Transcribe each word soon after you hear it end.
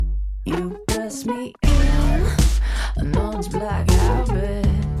You press me in, an orange black habit.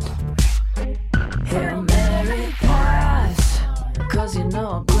 Hail Mary pass, cause you know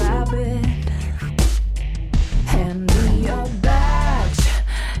I'll grab it. Hand me your bags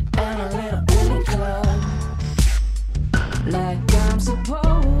and a little billy club. Like I'm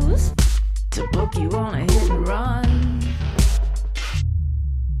supposed to book you on a hit and run.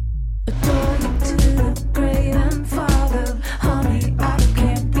 Adore you to the grave and father. Honey, I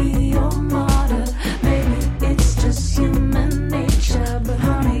can't be your martyr. Maybe it's just human nature, but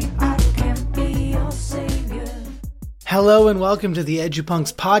honey, I can't be your savior. Hello and welcome to the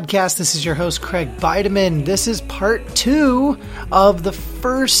Edupunks podcast. This is your host, Craig Bideman. This is part 2 of the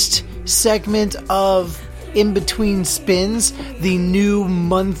first segment of In Between Spins, the new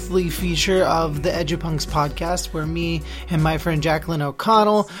monthly feature of the Edupunks podcast, where me and my friend Jacqueline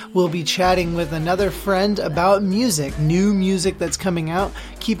O'Connell will be chatting with another friend about music, new music that's coming out,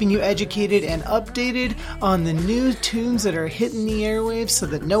 keeping you educated and updated on the new tunes that are hitting the airwaves so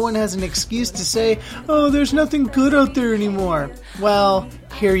that no one has an excuse to say, oh, there's nothing good out there anymore. Well,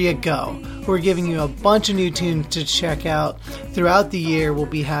 here you go. We're giving you a bunch of new tunes to check out. Throughout the year, we'll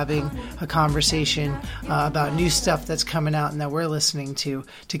be having a conversation about new stuff that's coming out and that we're listening to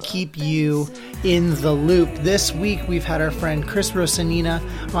keep you in the loop. This week, we've had our friend Chris Rosanina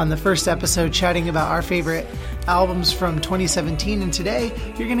on the first episode chatting about our favorite albums from 2017, and today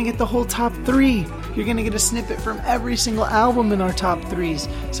you're going to get the whole top 3. You're going to get a snippet from every single album in our top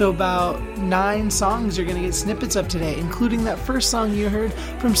 3s. So about 9 songs you're going to get snippets of today, including that first song you heard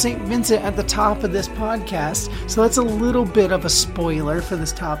from St. Vincent at the top of this podcast. So that's a little bit of a spoiler for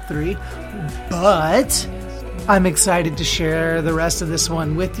this top 3, but I'm excited to share the rest of this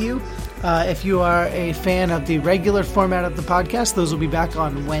one with you. If you are a fan of the regular format of the podcast, those will be back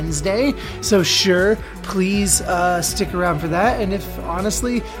on Wednesday. So sure, please stick around for that. And if,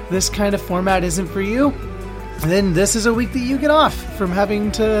 honestly, this kind of format isn't for you, then this is a week that you get off from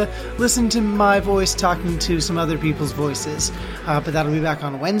having to listen to my voice talking to some other people's voices. But that'll be back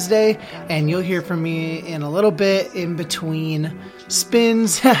on Wednesday, and you'll hear from me in a little bit in between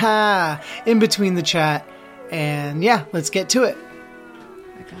spins, in between the chat. And yeah, let's get to it.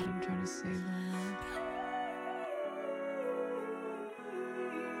 I got him trying to save the world.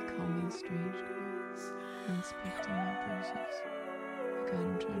 They call me a strange girl, inspecting my bruises. I got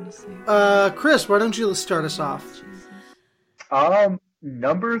him trying to save Chris, why don't you start us off? Jesus.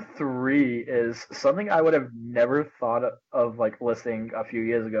 Number 3 is something I would have never thought of like listening a few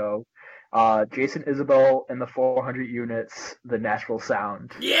years ago. Jason Isbell and the 400 Units, The Nashville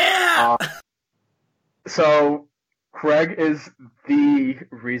Sound. Yeah! So Craig is the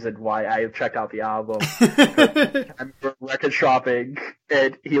reason why I checked out the album. I'm record shopping,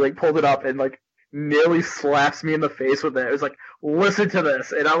 and he like pulled it up and like nearly slaps me in the face with it. It was like, listen to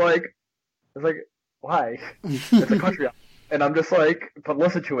this, and I was like, why? It's a country album, and I'm just like, but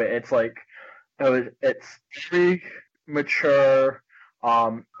listen to it. It's like, it's very mature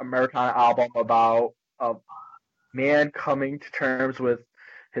Americana album about a man coming to terms with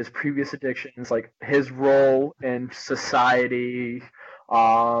his previous addictions, like his role in society.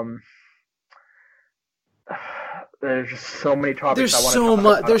 There's just so many topics.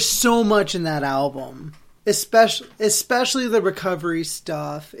 There's so much in that album, especially the recovery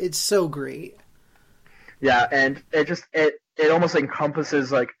stuff. It's so great. Yeah, and it almost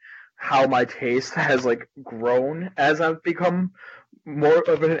encompasses like how my taste has like grown as I've become more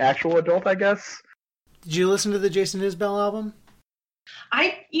of an actual adult, I guess. Did you listen to the Jason Isbell album?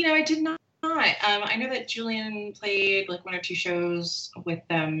 I did not. I know that Julian played like 1 or 2 shows with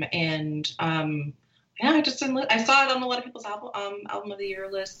them, and I just didn't. I saw it on a lot of people's album of the year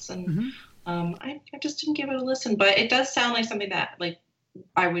lists, and I just didn't give it a listen. But it does sound like something that like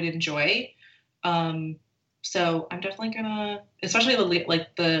I would enjoy. So I'm definitely gonna, especially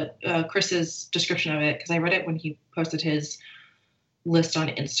the Chris's description of it, because I read it when he posted his list on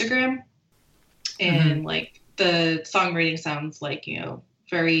Instagram, and like. The songwriting sounds like,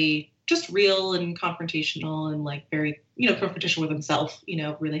 very just real and confrontational and like very, confrontational with himself,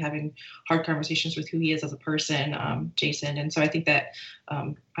 really having hard conversations with who he is as a person, Jason. And so I think that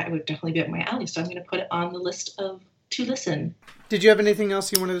I would definitely be up my alley. So I'm going to put it on the list to listen. Did you have anything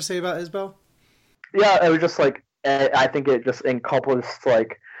else you wanted to say about Isbell? Yeah, it was just like, I think it just encompassed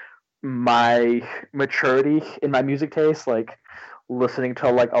like my maturity in my music taste, like listening to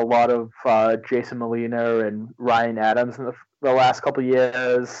like a lot of Jason Molina and Ryan Adams in the last couple of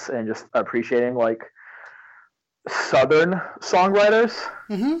years, and just appreciating like Southern songwriters.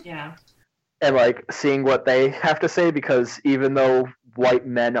 Mm-hmm. Yeah. And like seeing what they have to say, because even though white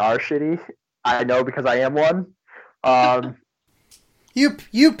men are shitty, I know because I am one.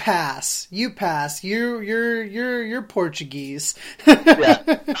 You pass. You're Portuguese.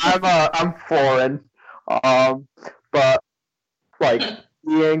 Yeah, I'm foreign. But like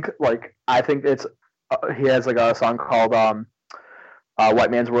being like, I think it's he has like a song called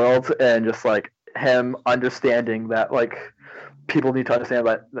White Man's World, and just like him understanding that like people need to understand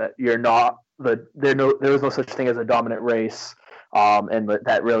that you're not there is no such thing as a dominant race, and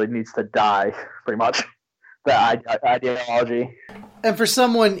that really needs to die pretty much. That ideology. And for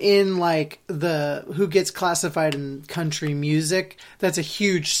someone in like who gets classified in country music, that's a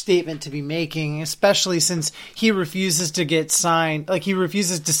huge statement to be making, especially since he refuses to get signed. Like he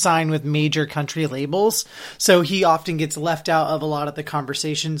refuses to sign with major country labels, so he often gets left out of a lot of the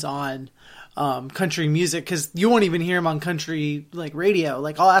conversations on country music, because you won't even hear him on country like radio.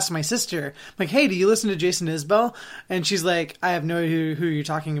 Like I'll ask my sister, I'm like, hey, do you listen to Jason Isbell? And she's like, I have no idea who you're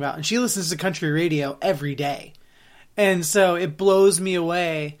talking about. And she listens to country radio every day. And so it blows me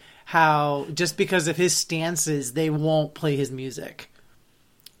away how just because of his stances, they won't play his music.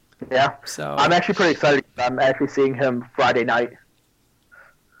 Yeah. So I'm actually pretty excited. I'm actually seeing him Friday night.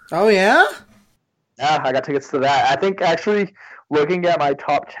 Oh yeah? Yeah, I got tickets to that. I think actually looking at my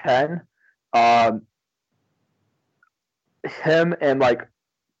top 10, him and like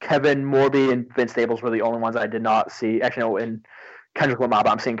Kevin Morby and Vince Staples were the only ones I did not see. Actually, no, in Kendrick Lamar,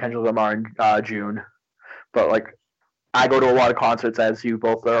 but I'm seeing Kendrick Lamar in June. But like, I go to a lot of concerts, as you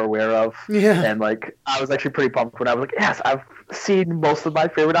both are aware of. Yeah. And like, I was actually pretty pumped when I was like, yes, I've seen most of my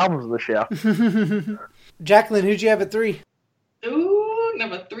favorite albums this year. Jacqueline, who'd you have at 3? Ooh,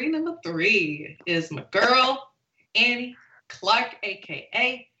 number three is my girl, Annie Clark,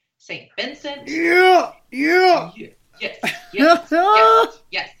 a.k.a. St. Vincent. Yeah. Yes.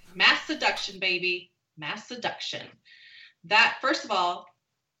 Mass Seduction, baby. Mass Seduction. That, first of all,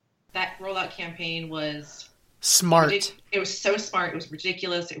 that rollout campaign was Smart. It was so smart. It was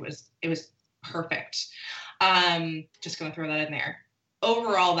ridiculous. It was perfect. Just gonna throw that in there.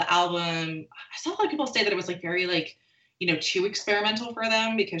 Overall, the album, I saw a lot of people say that it was like very like, too experimental for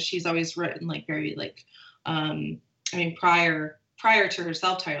them, because she's always written like very like, prior to her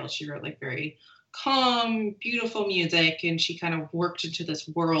self-titled, she wrote like very calm, beautiful music, and she kind of worked into this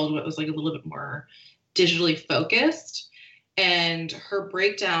world that was like a little bit more digitally focused. And her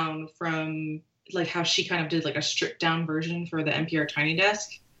breakdown from like how she kind of did like a stripped down version for the NPR Tiny Desk,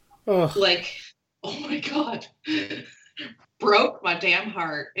 like, oh my God, broke my damn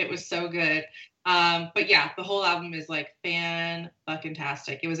heart. It was so good. But yeah, the whole album is like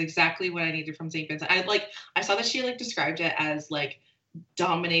fan-fucking-tastic. It was exactly what I needed from St. Vincent. I saw that she like described it as like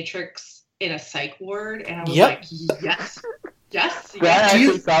dominatrix in a psych ward, and I was like, yes. That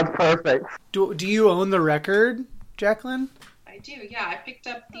actually sounds perfect. Do you own the record, Jacqueline? I do, yeah. I picked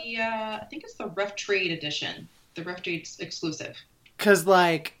up the, I think it's the Rough Trade edition, the Rough Trade exclusive. Because,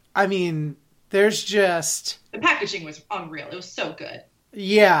 like, I mean, there's just... The packaging was unreal. It was so good.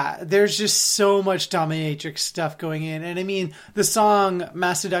 Yeah, there's just so much dominatrix stuff going in. And I mean, the song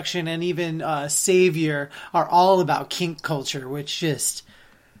Mass Seduction and even Savior are all about kink culture, which just...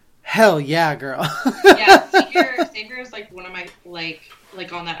 Hell yeah, girl. Yeah, Savior is like one of my, like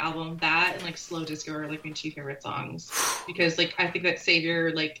on that album, that and like Slow Disco are like my 2 favorite songs, because like I think that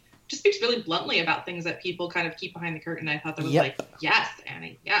Savior like just speaks really bluntly about things that people kind of keep behind the curtain. I thought that was like, yes,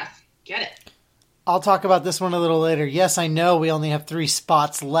 Annie, yes, get it. I'll talk about this one a little later. Yes, I know we only have 3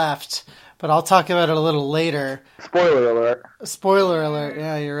 spots left, but I'll talk about it a little later. Spoiler alert.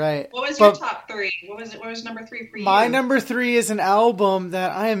 Yeah, you're right. What was your top 3? What was number 3 for you? My number 3 is an album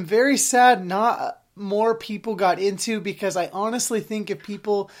that I am very sad not more people got into, because I honestly think if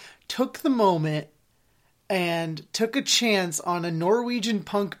people took the moment and took a chance on a Norwegian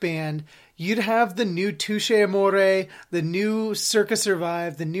punk band, you'd have the new Touche Amore, the new Circa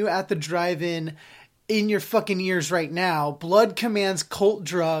Survive, the new At the Drive-In in your fucking ears right now. Blood Command's Cult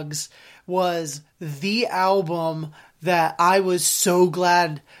Drugs was the album that I was so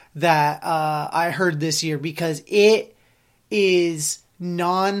glad that I heard this year, because it is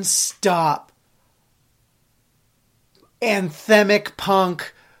non-stop anthemic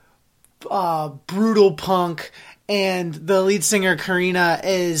punk, brutal punk, and the lead singer Karina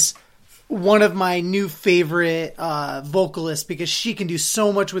is one of my new favorite vocalists, because she can do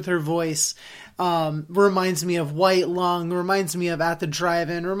so much with her voice. Reminds me of White Lung, reminds me of At the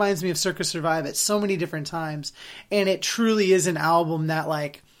Drive-In, reminds me of Circa Survive at so many different times. And it truly is an album that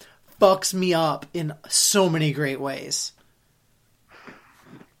like fucks me up in so many great ways.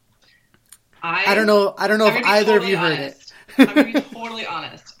 I don't know if either of you heard it. I'm going to be totally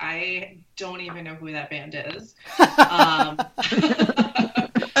honest. I don't even know who that band is.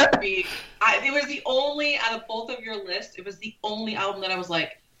 be. It was the only out of both of your lists. It was the only album that I was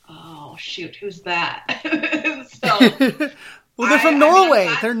like, oh shoot, who's that? So well, they're from Norway. I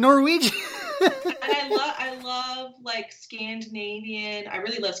mean, they're Norwegian. and I love like Scandinavian. I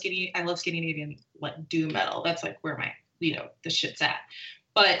really love Scandinavian like doom metal. That's like where my the shit's at.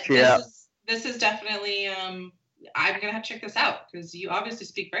 But this is definitely I'm gonna have to check this out because you obviously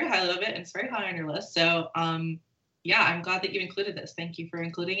speak very highly of it and it's very high on your list. So yeah, I'm glad that you included this. Thank you for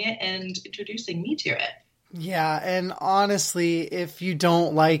including it and introducing me to it. Yeah, and honestly, if you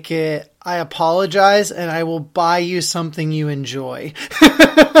don't like it, I apologize, and I will buy you something you enjoy.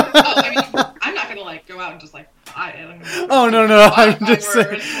 I mean, I'm not gonna like go out and just like buy it. Oh no, I'm just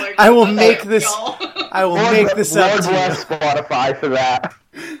saying. Like, I will make this. I will make this up Lord to bless you. Spotify for that.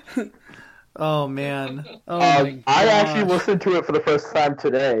 Oh man. Oh my God. I actually listened to it for the first time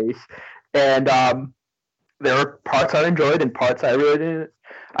today, and there were parts I enjoyed and parts I really didn't.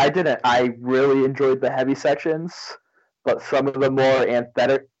 I really enjoyed the heavy sections, but some of the more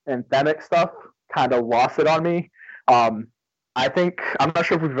anthemic stuff kind of lost it on me. I think, I'm not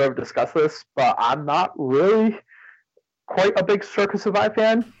sure if we've ever discussed this, but I'm not really quite a big Circus Survive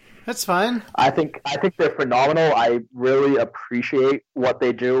fan. That's fine. I think they're phenomenal. I really appreciate what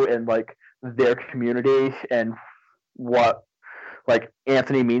they do in like their community and what like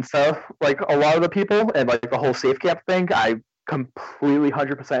Anthony means to like a lot of the people and like the whole Safe Camp thing. I completely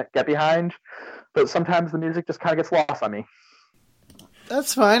 100% get behind, but sometimes the music just kind of gets lost on me.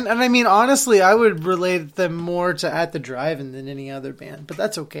 That's fine. And I mean, honestly, I would relate them more to At the Drive-In than any other band, but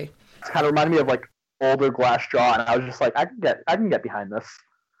that's okay. It's kind of reminded me of like older Glassjaw, and I was just like, I can get behind this.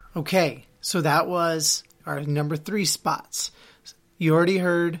 Okay, so that was our number 3 spots. You already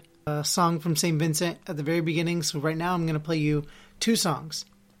heard a song from St. Vincent at the very beginning, so right now I'm going to play you 2 songs,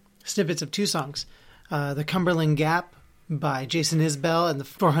 snippets of 2 songs. The Cumberland Gap by Jason Isbell and the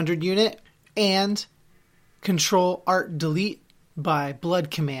 400 Unit, and Control Alt Delete by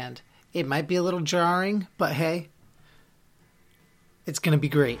Blood Command. It might be a little jarring, but hey, it's going to be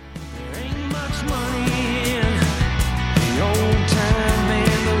great. There ain't much money in the old time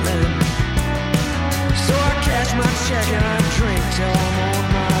mandolin, so I cash my check and I drink till I'm on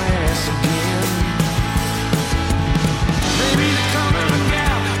my ass again. Maybe the Cumberland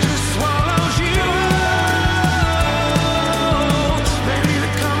Gap just swallows you up. Maybe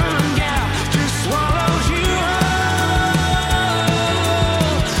the Cumberland Gap just swallows you up.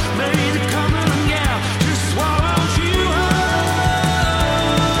 Maybe the Cumberland Gap just swallows you up.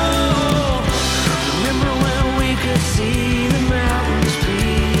 Remember when we could see the mountains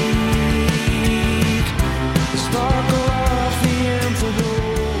peak, the sparkle off the amphibold.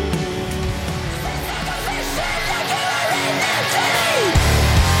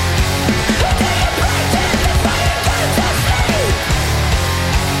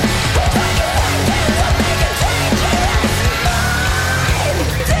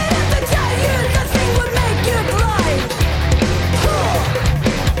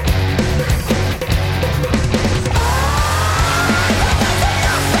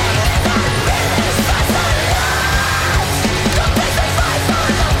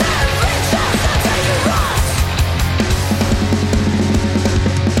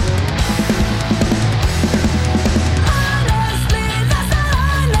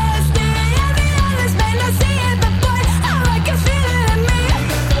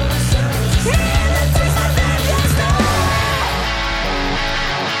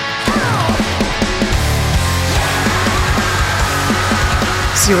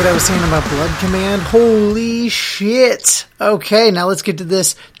 See what I was saying about Blood Command? Holy shit! Okay, now let's get to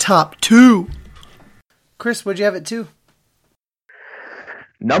this top 2. Chris, what'd you have at 2?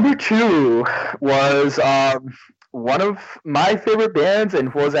 Number 2 was one of my favorite bands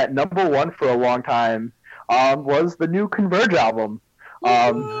and was at number 1 for a long time. Was the new Converge album.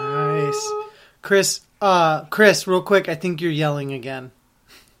 Nice. Chris, real quick, I think you're yelling again.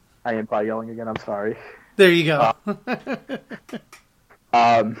 I am probably yelling again. I'm sorry. There you go.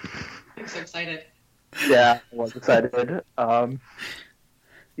 I'm so excited. Yeah, I was excited.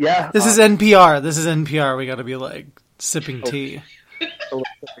 Yeah. This is NPR. This is NPR. We got to be like sipping tea.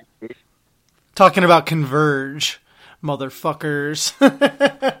 Talking about Converge, motherfuckers.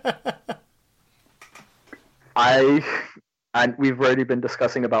 We've already been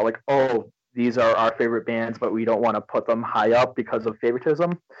discussing about like, oh, these are our favorite bands, but we don't want to put them high up because of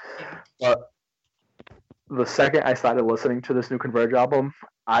favoritism. But the second I started listening to this new Converge album,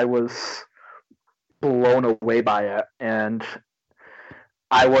 I was blown away by it, and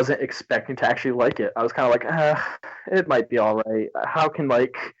I wasn't expecting to actually like it. I was kind of like, it might be all right. How can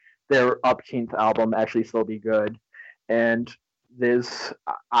like their 18th album actually still be good? And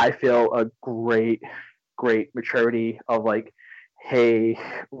I feel a great maturity of like, hey,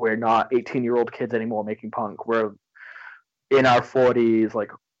 we're not 18-year-old kids anymore making punk. We're in our 40s.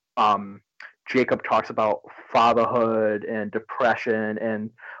 Like, Jacob talks about fatherhood and depression, and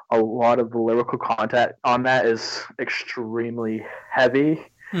a lot of the lyrical content on that is extremely heavy.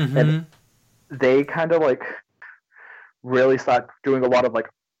 Mm-hmm. And they kind of like really start doing a lot of like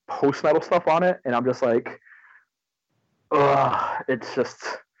post metal stuff on it, and I'm just like, ugh, it's just,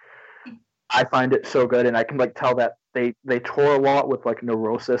 I find it so good, and I can like tell that they tour a lot with like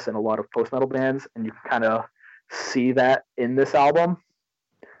Neurosis and a lot of post metal bands, and you can kind of see that in this album.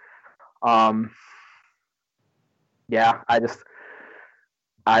 Yeah,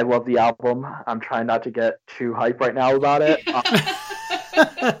 I love the album. I'm trying not to get too hype right now about it.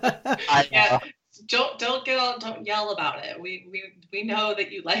 Don't yell about it. We know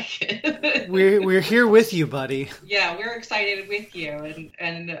that you like it. We're here with you, buddy. Yeah, we're excited with you,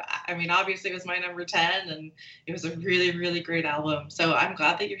 and I mean, obviously it was my number 10, and it was a really, really great album. So I'm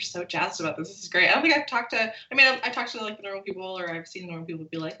glad that you're so jazzed about this. This is great. I don't think I've talked to. I mean, I talked to like the normal people, or I've seen the normal people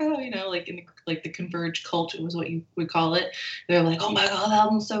be like, oh, you know, like in the Converge cult, it was what you would call it. They're like, oh my god, the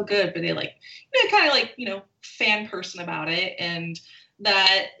album's so good, but they like, kind of like, fan person about it, and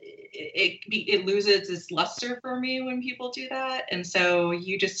that it loses its luster for me when people do that. And so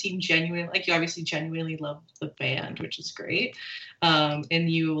you just seem genuine, like you obviously genuinely love the band, which is great. And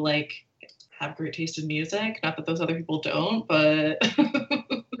you like have great taste in music. Not that those other people don't, but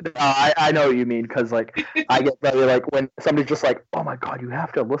I know what you mean, because like I get very like when somebody's just like, oh my god, you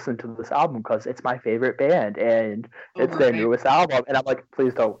have to listen to this album because it's my favorite band and it's their newest album, and I'm like,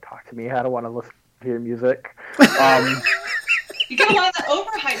 please don't talk to me. I don't want to listen to your music. You get a lot of the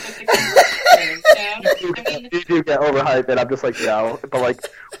overhype with the Converge. You do get overhyped, and I'm just like, no. But like,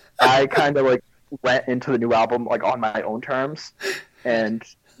 I kind of like went into the new album like on my own terms, and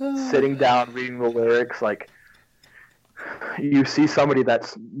sitting down reading the lyrics, like you see somebody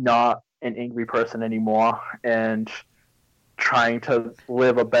that's not an angry person anymore and trying to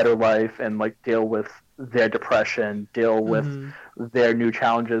live a better life and like deal with their depression, deal with their new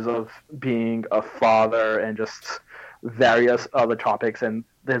challenges of being a father, and just various other topics. And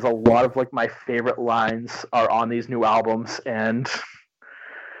there's a lot of like my favorite lines are on these new albums, and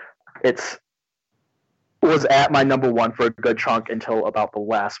it was at my number one for a good chunk until about the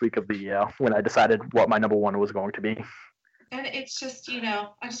last week of the year when I decided what my number one was going to be. And it's just, I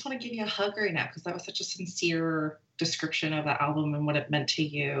just want to give you a hug right now, because that was such a sincere description of the album and what it meant to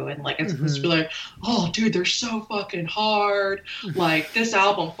you. And like, it's supposed to be like, oh, dude, they're so fucking hard. Like, this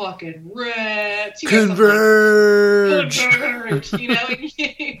album fucking rips. Converge.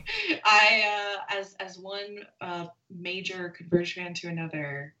 As one major Converge fan to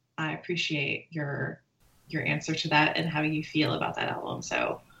another, I appreciate your answer to that and how you feel about that album.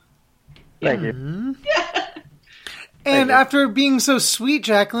 So, Thank you. Yeah. And after being so sweet,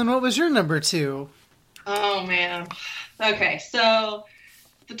 Jacqueline, what was your number 2? Oh, man. Okay, so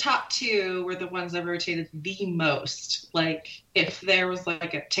the top 2 were the ones that rotated the most. Like, if there was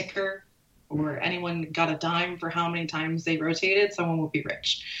like a ticker or anyone got a dime for how many times they rotated, someone would be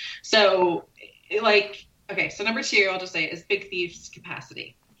rich. So, like, okay, so number 2, I'll just say, is Big Thief's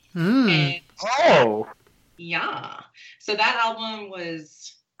Capacity. And, yeah. So that album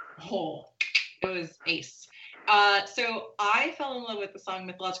was, it was ace. So I fell in love with the song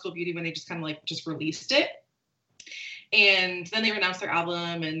Mythological Beauty when they just kind of like just released it. And then they announced their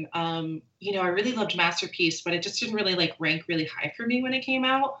album, and, I really loved Masterpiece, but it just didn't really like rank really high for me when it came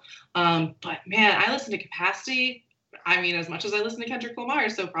out. But man, I listened to Capacity. I mean, as much as I listen to Kendrick Lamar,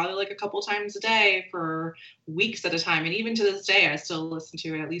 so probably like a couple times a day for weeks at a time. And even to this day, I still listen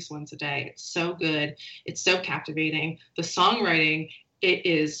to it at least once a day. It's so good. It's so captivating. The songwriting, it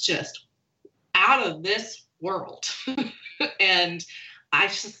is just out of this world. And I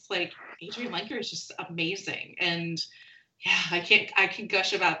just like, Adrian Lenker is just amazing. And yeah, I can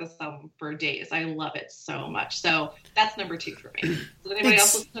gush about this album for days. I love it so much. So that's number 2 for me. Does anybody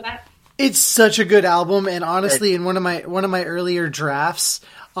else listen to that? It's such a good album, and honestly, in one of my earlier drafts,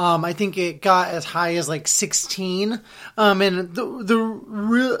 I think it got as high as like 16. And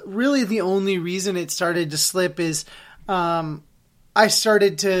really the only reason it started to slip is I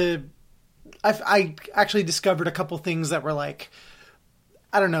actually discovered a couple things that were like,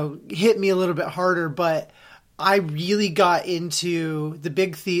 I don't know, hit me a little bit harder, but I really got into the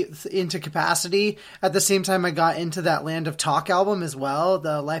Big Thief, into Capacity at the same time I got into that Land of Talk album as well,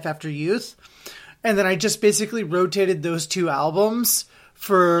 the Life After Youth. And then I just basically rotated those 2 albums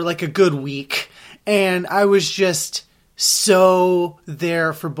for like a good week. And I was just so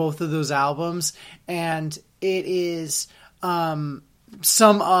there for both of those albums. And it is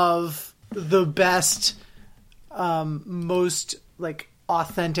some of the best, most like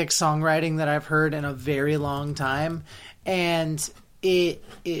authentic songwriting that I've heard in a very long time. And it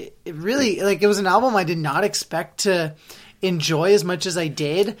really, like, it was an album I did not expect to enjoy as much as I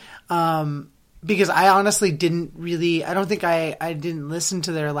did. Because I honestly didn't really, I don't think I didn't listen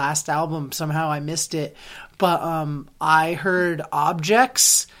to their last album. Somehow I missed it. But I heard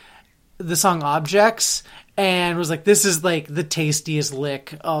Objects, the song Objects, and was like, this is like the tastiest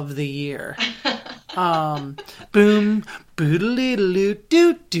lick of the year. Boom, boodle-doo,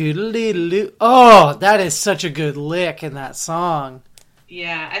 doo-doodle-doo. Oh, that is such a good lick in that song.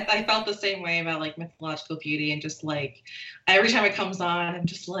 Yeah, I felt the same way about like Mythological Beauty, and just like every time it comes on, I'm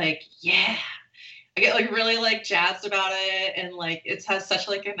just like, yeah. I get like really like jazzed about it, and like it has such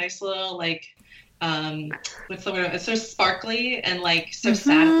like a nice little like what's the word? It's so sparkly and like so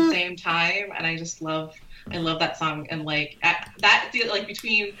sad at the same time, and I love that song. And like like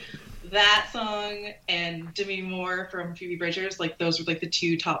between that song and Demi Moore from Phoebe Bridgers, like those were like the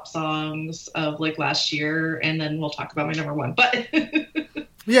two top songs of like last year. And then we'll talk about my number one. But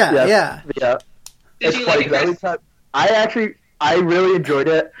yeah. Did you like it, Chris? I really enjoyed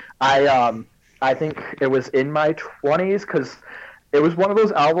it. I think it was in my 20s because it was one of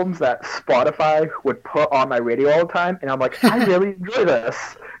those albums that Spotify would put on my radio all the time, and I'm like, I really enjoy this.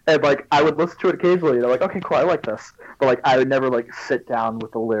 And like I would listen to it occasionally, and I'm like, okay, cool, I like this. But like I would never like sit down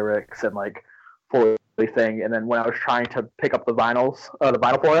with the lyrics and like fully thing. And then when I was trying to pick up the vinyl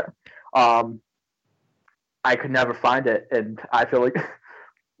for it, I could never find it, and I feel like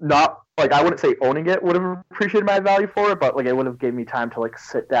not like I wouldn't say owning it would have appreciated my value for it, but like it would have given me time to like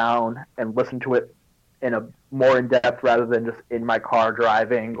sit down and listen to it in a more in depth rather than just in my car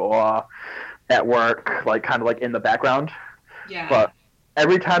driving or at work, like kind of like in the background. Yeah. But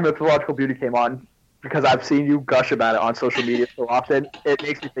every time Mythological Beauty came on, because I've seen you gush about it on social media so often, it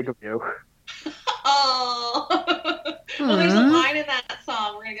makes me think of you. Oh. Well, there's a line in that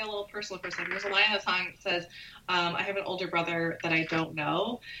song. We're gonna get a little personal for a second. There's a line in that song that says, "I have an older brother that I don't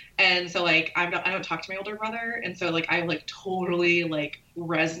know," and so like I don't talk to my older brother, and so like I like totally like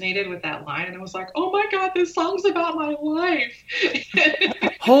resonated with that line, and I was like, "Oh my god, this song's about my life!"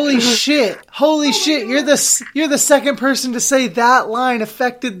 Holy shit! You're the second person to say that line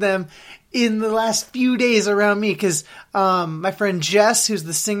affected them in the last few days around me, because my friend Jess, who's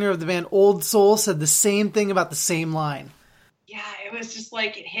the singer of the band Old Soul, said the same thing about the same line. Yeah, it was just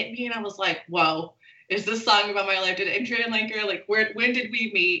like, it hit me, and I was like, whoa, is this song about my life? Did Adrian Lanker, like, when did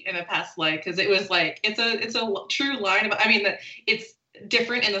we meet in a past life? Because it was like, it's a true line about, I mean, it's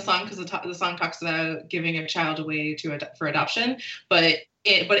different in the song, because the song talks about giving a child away for adoption, but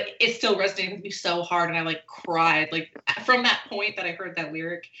it still resonated with me so hard, and I like cried like from that point that I heard that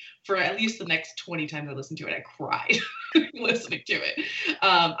lyric. For at least the next 20 times I listened to it, I cried listening to it.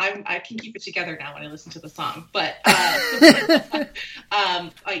 I can keep it together now when I listen to the song, but the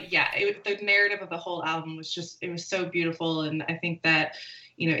narrative of the whole album was it was so beautiful, and I think that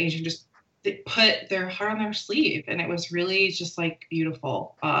Adrian just put their heart on their sleeve, and it was really just like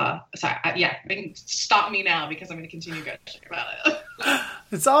beautiful. Stop me now because I'm going to continue gushing about it.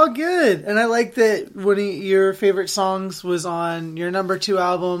 It's all good. And I like that one of your favorite songs was on your number 2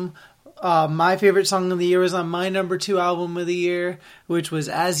 album. My favorite song of the year was on my number 2 album of the year, which was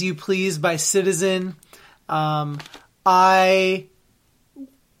As You Please by Citizen. I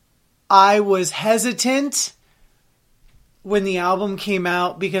was hesitant when the album came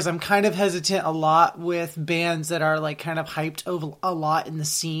out, because I'm kind of hesitant a lot with bands that are like kind of hyped over a lot in the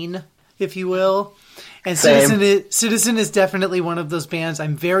scene, if you will. And Citizen is definitely one of those bands.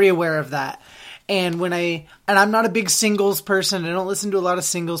 I'm very aware of that. And I'm not a big singles person. I don't listen to a lot of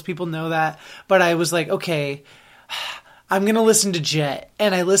singles. People know that. But I was like, okay, I'm going to listen to Jet.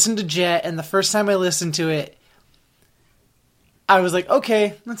 And I listened to Jet, and the first time I listened to it, I was like,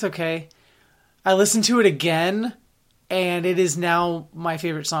 okay, that's okay. I listened to it again, and it is now my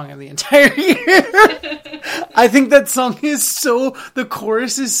favorite song of the entire year. I think that song the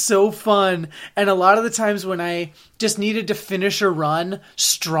chorus is so fun. And a lot of the times when I just needed to finish a run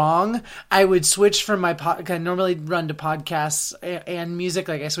strong, I would switch from I normally run to podcasts and music.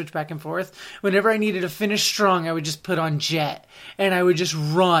 Like I switch back and forth. Whenever I needed to finish strong, I would just put on Jet, and I would just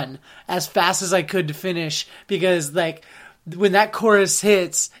run as fast as I could to finish, because like when that chorus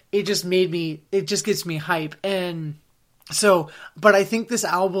hits, it just gets me hype. And So, but I think this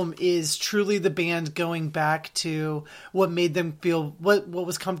album is truly the band going back to what made them feel, what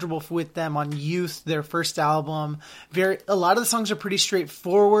was comfortable with them on Youth, their first album. A lot of the songs are pretty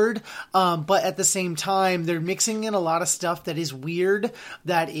straightforward, but at the same time, they're mixing in a lot of stuff that is weird,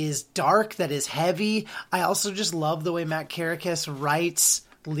 that is dark, that is heavy. I also just love the way Matt Karakis writes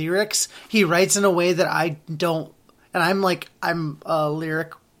lyrics. He writes in a way that I don't, and I'm a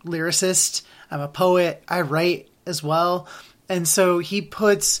lyricist, I'm a poet, I write as well. And so he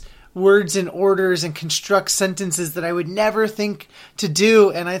puts words in orders and constructs sentences that I would never think to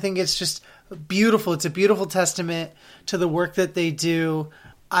do. And I think it's just beautiful. It's a beautiful testament to the work that they do.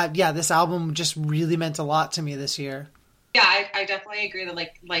 This album just really meant a lot to me this year. Yeah, I definitely agree that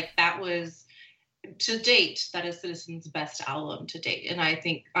like that was, to date, that is Citizen's best album to date. And I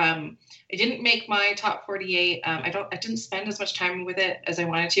think it didn't make my top 48. I didn't spend as much time with it as I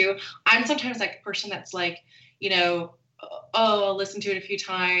wanted to. I'm sometimes like a person that's like, I'll listen to it a few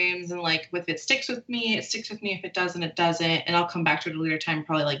times, and like if it sticks with me, it sticks with me. If it doesn't, it doesn't. And I'll come back to it at a later time and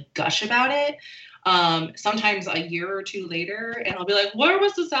probably like gush about it. Sometimes a year or two later, and I'll be like, where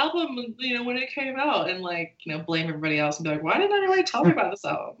was this album, when it came out? And like, blame everybody else and be like, why didn't anybody tell me about this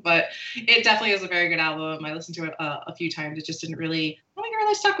album? But it definitely is a very good album. I listened to it a few times. It just I don't think it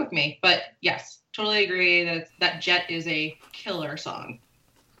really stuck with me. But yes, totally agree that Jet is a killer song.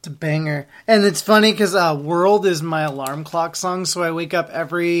 It's a banger. And it's funny because World is my alarm clock song, so I wake up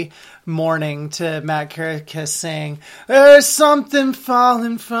every morning to Matt Karakis saying, there's something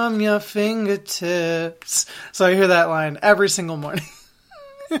falling from your fingertips. So I hear that line every single morning.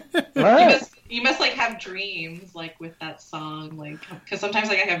 You must like have dreams like with that song, like, because sometimes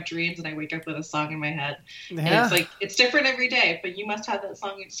like I have dreams and I wake up with a song in my head. Yeah. And it's like, it's different every day, but you must have that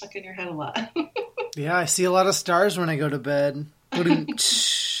song stuck in your head a lot. Yeah, I see a lot of stars when I go to bed.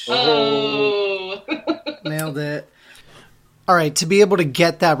 Oh. Nailed it. All right, to be able to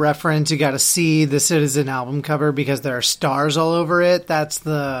get that reference, you got to see the Citizen album cover because there are stars all over it. That's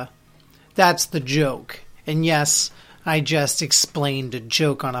the joke. And yes, I just explained a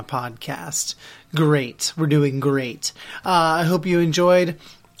joke on a podcast. Great. We're doing great. I hope you enjoyed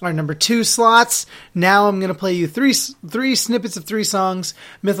our number 2 slots. Now I'm going to play you three snippets of 3 songs.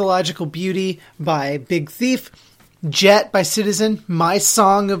 Mythological Beauty by Big Thief, Jet by Citizen, my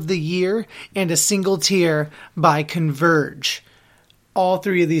song of the year, and A Single Tear by Converge. All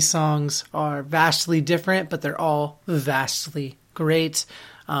 3 of these songs are vastly different, but they're all vastly great.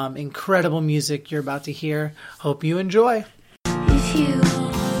 Incredible music you're about to hear. Hope you enjoy. If you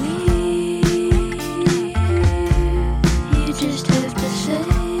only, you just have to say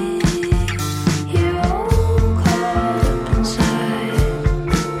you're all caught up inside,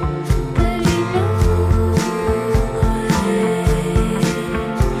 but you know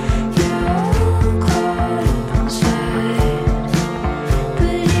you're all caught up inside,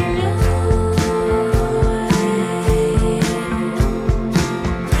 but you know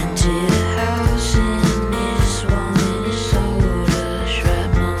rented a house in Niswan, Minnesota,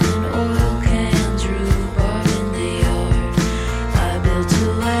 shrapnel and oil cans, rhubarb in the yard. I built a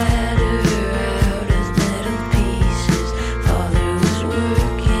ladder out of metal pieces. Father was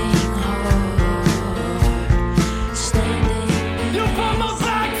working hard, standing. You put my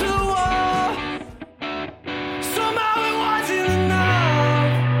back to the wall. Somehow it wasn't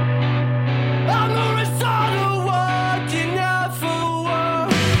enough. I'm the result of what you never were.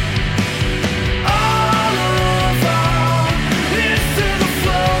 All over, into the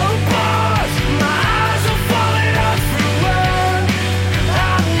floor bars. My eyes are falling everywhere.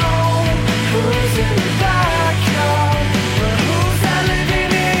 I know who's in the backyard, but who's that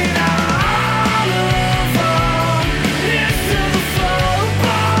living in all over? Into the floor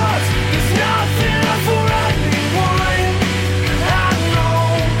bars. There's nothing left for anyone. I know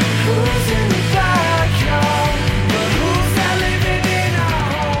who's in the backyard, but who's that living in our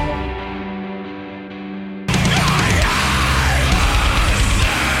home?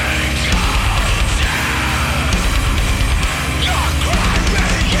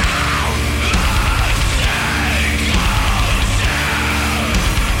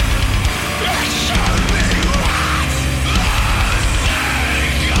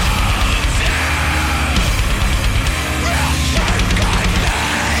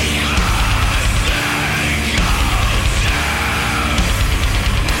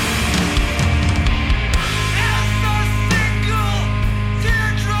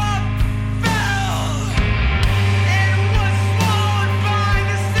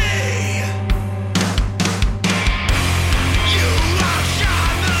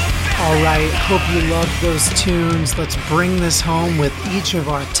 All right, hope you loved those tunes. Let's bring this home with each of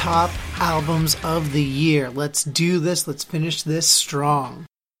our top albums of the year. Let's do this. Let's finish this strong.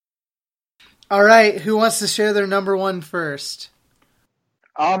 All right, who wants to share their number one first?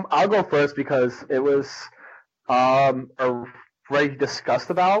 I'll go first because it was already discussed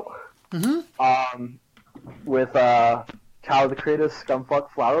about with Tyler the Creator,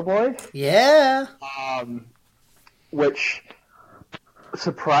 Scumfuck Flower Boy. Yeah. Which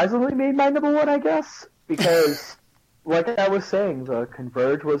surprisingly made my number one, I guess, because like I was saying, the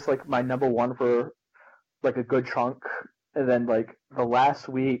Converge was like my number one for like a good chunk, and then like the last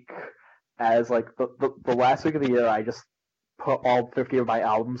week, as like the last week of the year, I just put all 50 of my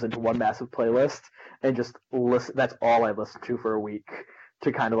albums into one massive playlist and just listen. That's all I listened to for a week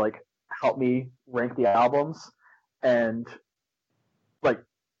to kind of like help me rank the albums, and like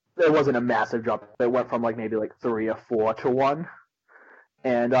there wasn't a massive jump. It went from like maybe like 3 or 4 to 1,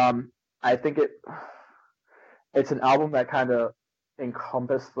 and I think it's an album that kind of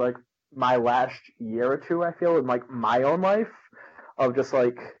encompassed like my last year or two, I feel, in like my own life of just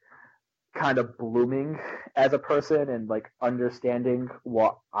like kind of blooming as a person and like understanding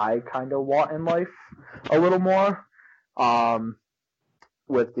what I kind of want in life a little more.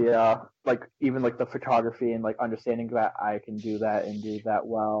 With the like even like the photography and like understanding that I can do that and do that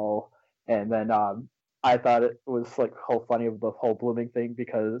well. And then I thought it was like whole funny of the whole blooming thing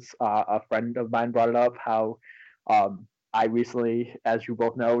because a friend of mine brought it up how I recently, as you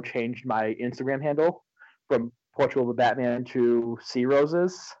both know, changed my Instagram handle from Portugal the Batman to Sea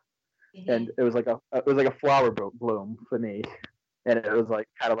Roses, and it was like a flower bloom for me, and it was like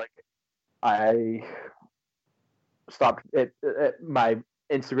kind of like I stopped it my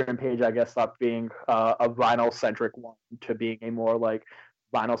Instagram page, I guess, stopped being a vinyl centric one to being a more like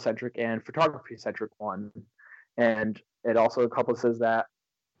vinyl centric and photography centric one, and it also encompasses that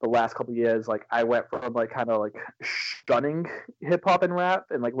the last couple of years, like I went from like kind of like shunning hip hop and rap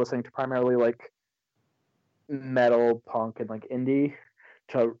and like listening to primarily like metal, punk, and like indie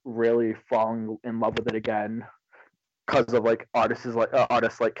to really falling in love with it again because of like artists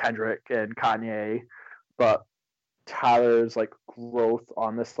like Kendrick and Kanye. But Tyler's like growth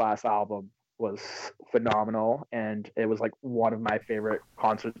on this last album was phenomenal, and it was like one of my favorite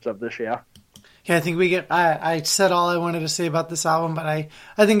concerts of this year. Yeah, I think I said all I wanted to say about this album, but I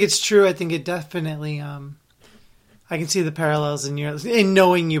think it's true. I think it definitely, I can see the parallels in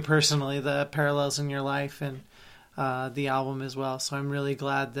knowing you personally, the parallels in your life and the album as well. So I'm really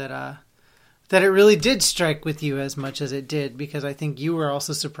glad that it really did strike with you as much as it did, because I think you were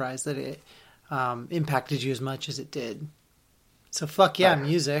also surprised that it impacted you as much as it did. So fuck yeah,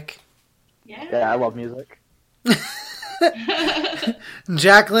 music. Yeah, I love music.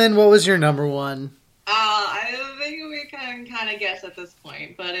 Jacqueline, what was your number one? I think we can kind of guess at this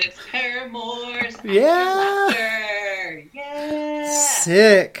point, but it's Paramore's Yeah. Yeah.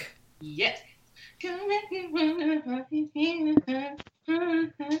 Sick. Yes.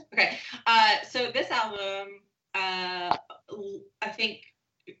 Okay. So this album, I think,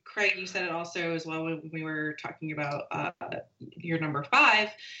 Craig, you said it also as well when we were talking about your number 5,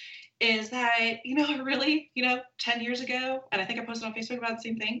 is that, really, 10 years ago, and I think I posted on Facebook about the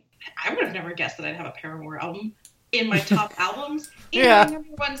same thing, I would have never guessed that I'd have a Paramore album in my top albums in my number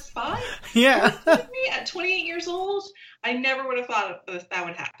one spot. Yeah. At 28 years old, I never would have thought that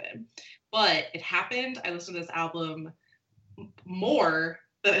would happen. But it happened. I listened to this album more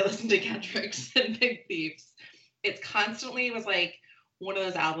than I listened to Kendrick's and Big Thief's. It constantly was like one of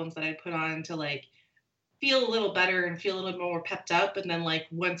those albums that I put on to like feel a little better and feel a little more pepped up. And then like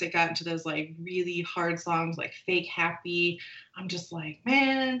once it got into those like really hard songs like Fake Happy, I'm just like,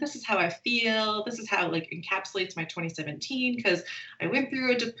 man, this is how I feel. This is how it like encapsulates my 2017, because I went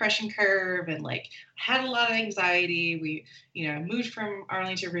through a depression curve and like had a lot of anxiety. We, moved from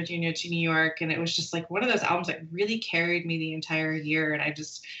Arlington, Virginia to New York, and it was just like one of those albums that really carried me the entire year. And I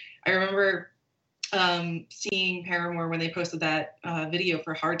remember seeing Paramore when they posted that video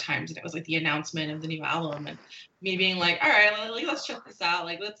for Hard Times, and it was like the announcement of the new album, and me being like, all right, let's check this out,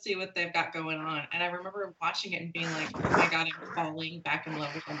 like let's see what they've got going on. And I remember watching it and being like, oh my god, I'm falling back in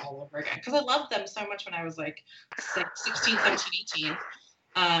love with them all over again, because I loved them so much when I was like 16, 17,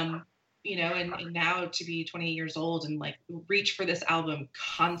 18, and now to be 28 years old and like reach for this album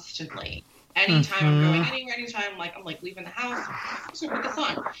constantly. Anytime I'm going anywhere, anytime I'm like leaving the house, I'm just gonna put this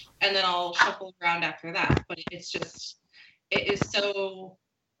on, and then I'll shuffle around after that. But it is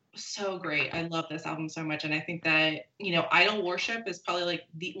so great. I love this album so much, and I think that Idol Worship is probably like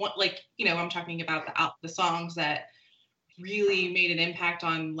the one, like I'm talking about the songs that really made an impact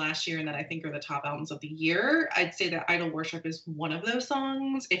on last year and that I think are the top albums of the year. I'd say that Idol Worship is one of those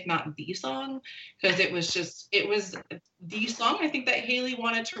songs, if not the song, because it was the song I think that Haley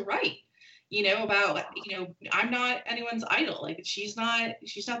wanted to write. about, I'm not anyone's idol. Like she's not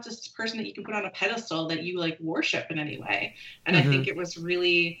this person that you can put on a pedestal that you like worship in any way. And I think it was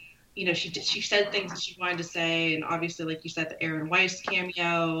really, she said things that she wanted to say. And obviously, like you said, the Aaron Weiss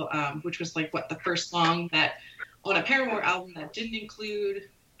cameo, which was like the first song that on a Paramore album that didn't include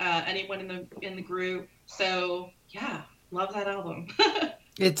anyone in the group. So yeah, love that album.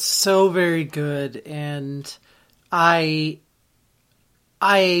 It's so very good. And I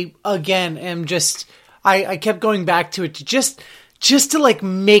again am just, I kept going back to it to just to like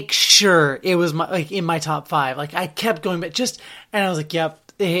make sure it was in my top 5. Like I kept going back and I was like, yep,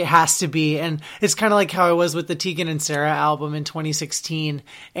 it has to be. And it's kind of like how I was with the Tegan and Sarah album in 2016.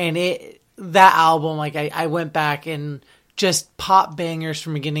 And that album, like I went back and just pop bangers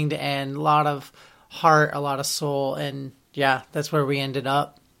from beginning to end, a lot of heart, a lot of soul. And yeah, that's where we ended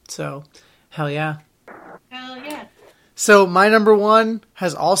up. So hell yeah. Hell yeah. So my number 1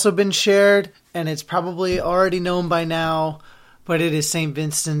 has also been shared, and it's probably already known by now, but it is St.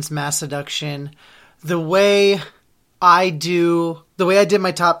 Vincent's Mass Seduction. The way I did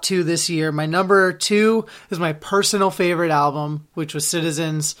my top 2 this year, my number 2 is my personal favorite album, which was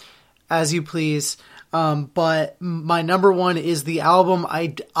Citizens, As You Please. But my number 1 is the album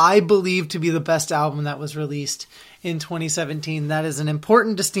I believe to be the best album that was released in 2017. That is an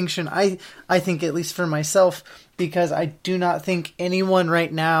important distinction, I think, at least for myself, because I do not think anyone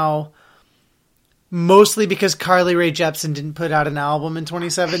right now, mostly because Carly Rae Jepsen didn't put out an album in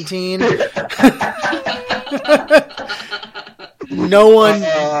 2017.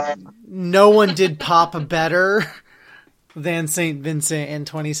 No one did pop better than St. Vincent in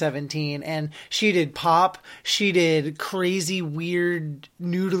 2017. And she did pop. She did crazy, weird,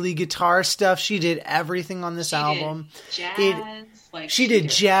 noodly guitar stuff. She did everything on this album. She did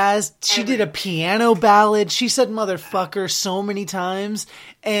jazz. She did a piano ballad. She said motherfucker so many times.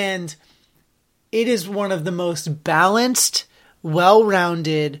 And it is one of the most balanced,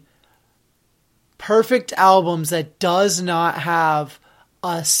 well-rounded, perfect albums that does not have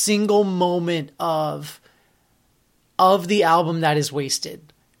a single moment of the album that is wasted.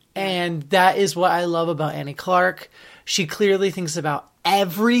 And that is what I love about Annie Clark. She clearly thinks about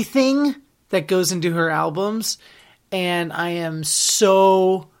everything that goes into her albums. And I am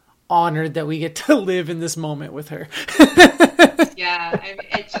so honored that we get to live in this moment with her. Yeah, I mean,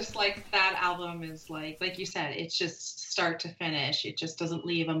 it's just like that album is like you said, it's just start to finish. It just doesn't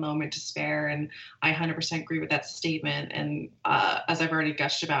leave a moment to spare. And I 100% agree with that statement. And as I've already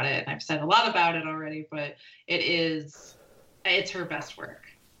gushed about it, and I've said a lot about it already, but it's her best work.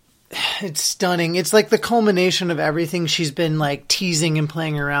 It's stunning. It's like the culmination of everything she's been like teasing and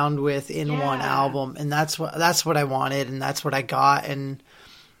playing around with in one album. And that's what I wanted, and that's what I got. And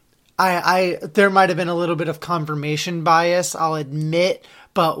I there might have been a little bit of confirmation bias, I'll admit,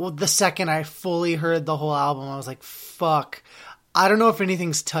 but the second I fully heard the whole album, I was like, fuck, I don't know if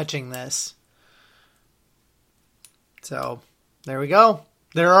anything's touching this. So there we go.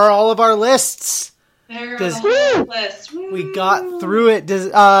 There are all of our lists. There are the whole list. We got through it.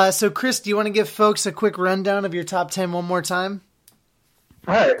 So Chris, do you want to give folks a quick rundown of your top 10 one more time?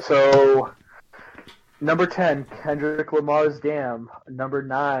 All right, so number 10, Kendrick Lamar's Damn. Number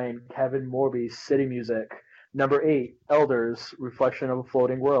 9, Kevin Morby's City Music. Number 8, Elders, Reflection of a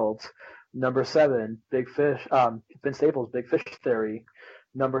Floating World. Number 7, Big Fish, Vince Staples' Big Fish Theory.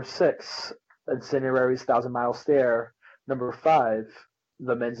 Number 6, Incendiary's Thousand Mile Stare. Number 5,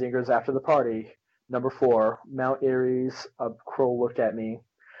 The Menzingers After the Party. Number 4, Mount Erie's A Crow Looked at Me.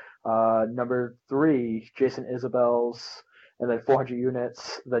 Number 3, Jason Isbell's, and then 400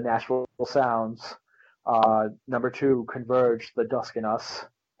 Units, The Nashville Sounds. Number 2, Converge, The Dusk in Us.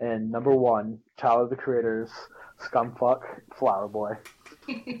 And number 1, Tyler the Creator's Scumfuck Flower Boy.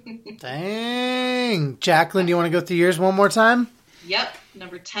 Dang. Jacqueline, do you want to go through yours one more time? Yep.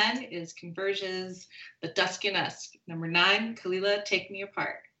 Number 10 is Converge's The Dusk in Us. Number 9, Kalila, Take Me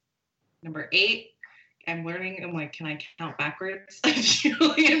Apart. Number 8, I'm like, can I count backwards?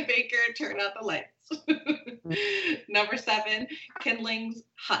 Julian Baker, Turn Out the Lights. Number 7, Kindling's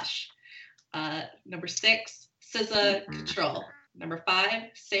Hush. Number 6, SZA, Control. Number 5,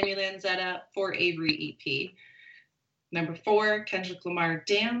 Sammy Lanzetta, For Avery EP. Number 4, Kendrick Lamar,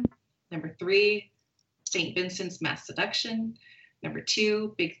 Damn. Number 3, St. Vincent's Mass Seduction. Number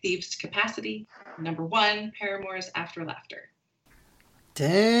 2, Big Thief's Capacity. Number 1, Paramore's After Laughter.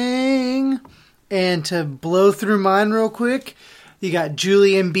 Dang. And to blow through mine real quick, you got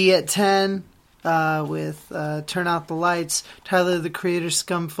Julian B at 10 with Turn Out the Lights. Tyler the Creator,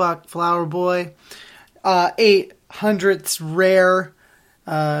 Scumfuck Flower Boy. 800th's Rare.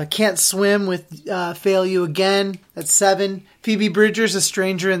 Can't Swim with Fail You Again at 7. Phoebe Bridgers' A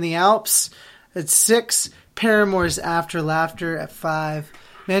Stranger in the Alps at 6. Paramore's After Laughter at 5.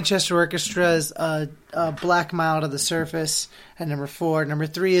 Manchester Orchestra's Black Mile to the Surface at number 4. Number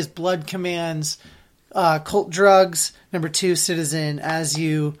 3 is Blood Command's Cult Drugs. Number 2, Citizen As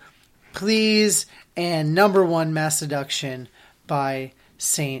You Please. And number 1, Mass Seduction by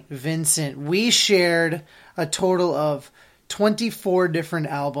St. Vincent. We shared a total of 24 different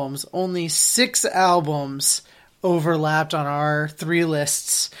albums. Only 6 albums overlapped on our 3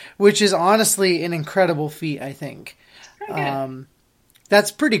 lists, which is honestly an incredible feat, I think.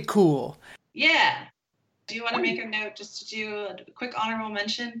 That's pretty cool. Yeah. Do you want to make a note just to do a quick honorable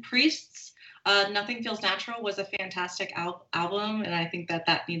mention? Priests, Nothing Feels Natural was a fantastic album, and I think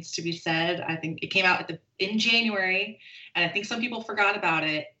that needs to be said. I think it came out in January, and I think some people forgot about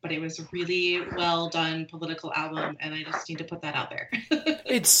it, but it was a really well done political album, and I just need to put that out there.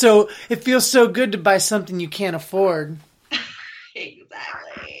 It feels so good to buy something you can't afford.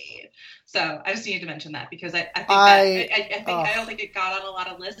 Exactly. So I just needed to mention that because I don't think it got on a lot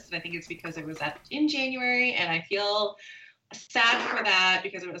of lists, and I think it's because it was in January, and I feel sad for that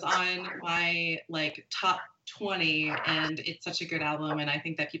because it was on my top 20, and it's such a good album, and I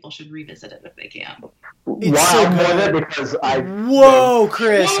think that people should revisit it if they can. Whoa,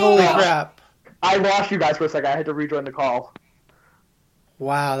 Chris! Holy crap! I lost you guys for a second. I had to rejoin the call.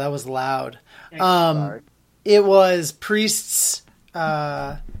 Wow, that was loud. Sorry. It was Priests.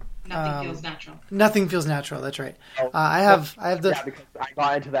 Nothing Feels Natural. Nothing Feels Natural. That's right. Oh, I have the. Yeah, because I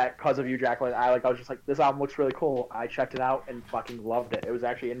got into that because of you, Jacqueline. I was just like, this album looks really cool. I checked it out and fucking loved it. It was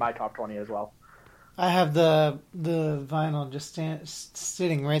actually in my top 20 as well. I have the vinyl just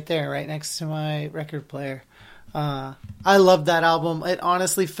sitting right there, right next to my record player. I love that album. It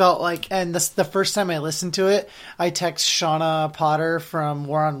honestly felt like, and the first time I listened to it, I text Shauna Potter from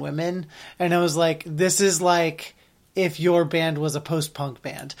War on Women, and I was like, this is like if your band was a post-punk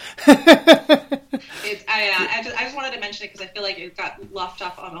band. I just wanted to mention it because I feel like it got left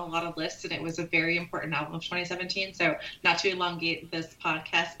off on a lot of lists, and it was a very important album of 2017. So not to elongate this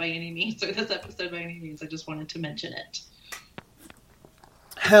podcast by any means, or this episode by any means, I just wanted to mention it.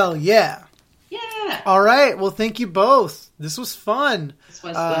 Hell yeah. Yeah. All right. Well, thank you both. This was fun. This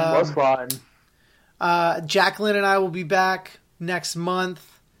was fun. It was fun. Jacqueline and I will be back next month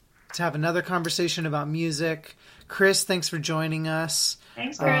to have another conversation about music. Chris, thanks for joining us.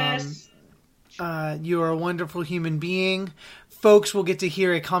 Thanks, Chris. You are a wonderful human being. Folks will get to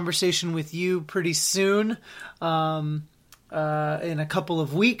hear a conversation with you pretty soon, in a couple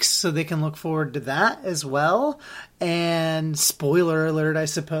of weeks, so they can look forward to that as well. And spoiler alert, I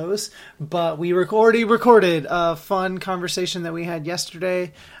suppose, but we already recorded a fun conversation that we had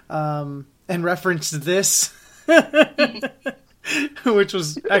yesterday, and referenced this, which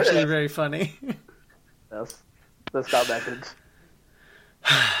was actually very funny. Yes. This got mentioned.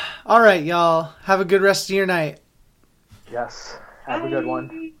 All right, y'all. Have a good rest of your night. Yes. Have a good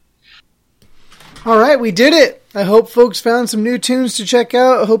one. All right, we did it. I hope folks found some new tunes to check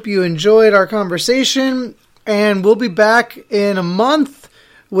out. I hope you enjoyed our conversation. And we'll be back in a month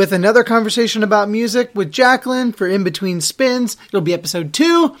with another conversation about music with Jacqueline for In Between Spins. It'll be episode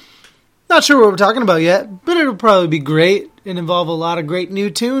 2. Not sure what we're talking about yet, but it'll probably be great and involve a lot of great new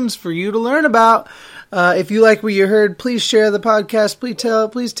tunes for you to learn about. If you like what you heard, please share the podcast.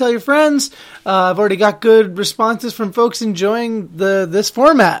 Please tell your friends. I've already got good responses from folks enjoying this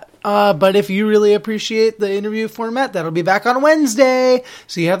format. But if you really appreciate the interview format, that'll be back on Wednesday.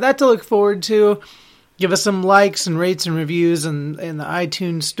 So you have that to look forward to. Give us some likes and rates and reviews in the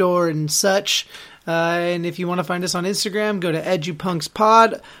iTunes store and such. And if you want to find us on Instagram, go to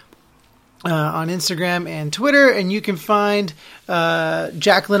EduPunksPod. On Instagram and Twitter, and you can find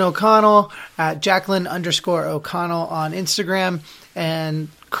Jacqueline O'Connell at Jacqueline_O'Connell on Instagram, and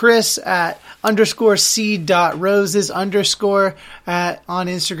Chris at _C.roses_ on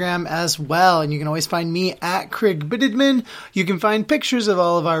Instagram as well. And you can always find me at Craig Bittedman. You can find pictures of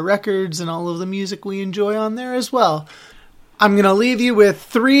all of our records and all of the music we enjoy on there as well. I'm going to leave you with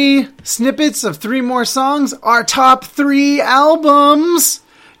 3 snippets of 3 more songs, our top 3 albums.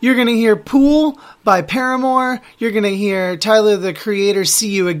 You're going to hear Pool by Paramore. You're going to hear Tyler, the Creator, See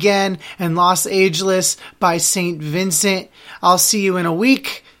You Again, and Los Ageless by St. Vincent. I'll see you in a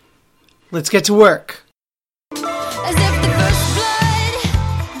week. Let's get to work. As if the first blood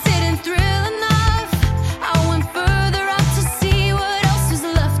didn't thrill enough, I went further out to see what else was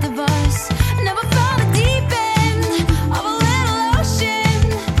left of us. Never found the deep end of a little ocean,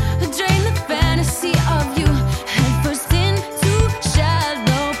 drain the fantasy of you head first into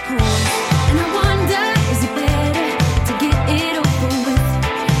shallow pools. And I wonder, is it better to get it over with?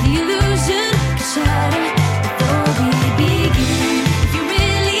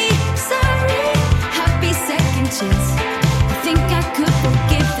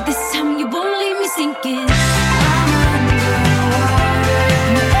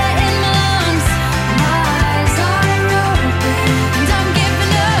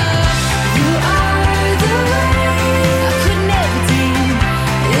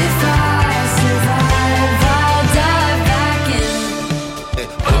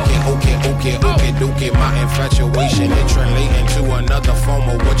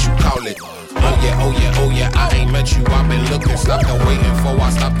 you call it. Oh yeah, oh yeah, oh yeah, I ain't met you, I've been looking. Stop the waiting for, I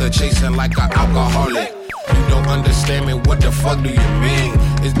stop the chasing like an alcoholic. You don't understand me, what the fuck do you mean?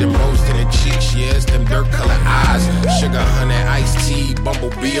 It's them rose to the cheeks, yeah, it's them dirt colored eyes. Sugar, honey, iced tea,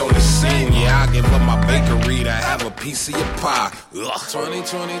 bumblebee on the scene. Yeah, I give up my bakery to have a piece of your pie. Ugh. 20,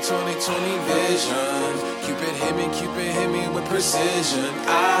 20, 20, 20 vision. Cupid hit me with precision.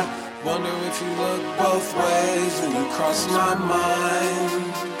 I wonder if you look both ways when you cross my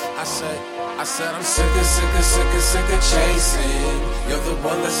mind. I said I'm sick of chasing. You're the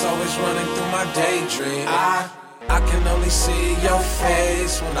one that's always running through my daydream. I can only see your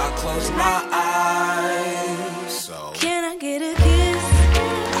face when I close my eyes. So Can I get a kiss?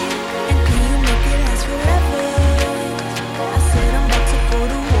 And can you make it last forever? I said I'm about to go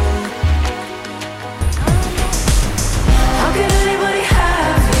to war. How can anybody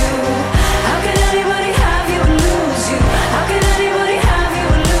have you? How can anybody have you and lose you? How can anybody have you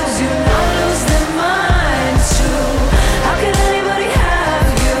and lose you? Not lose their minds too. How can anybody have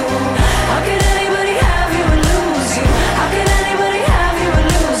you? How can anybody have you and lose you? How can anybody have you and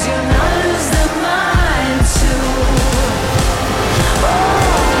lose you? Not lose their minds too.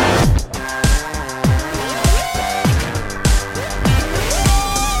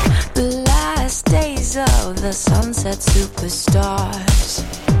 The last days of the sunset superstars.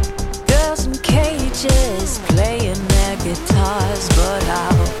 Girls in cages playing their guitars, but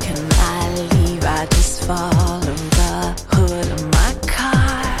I'll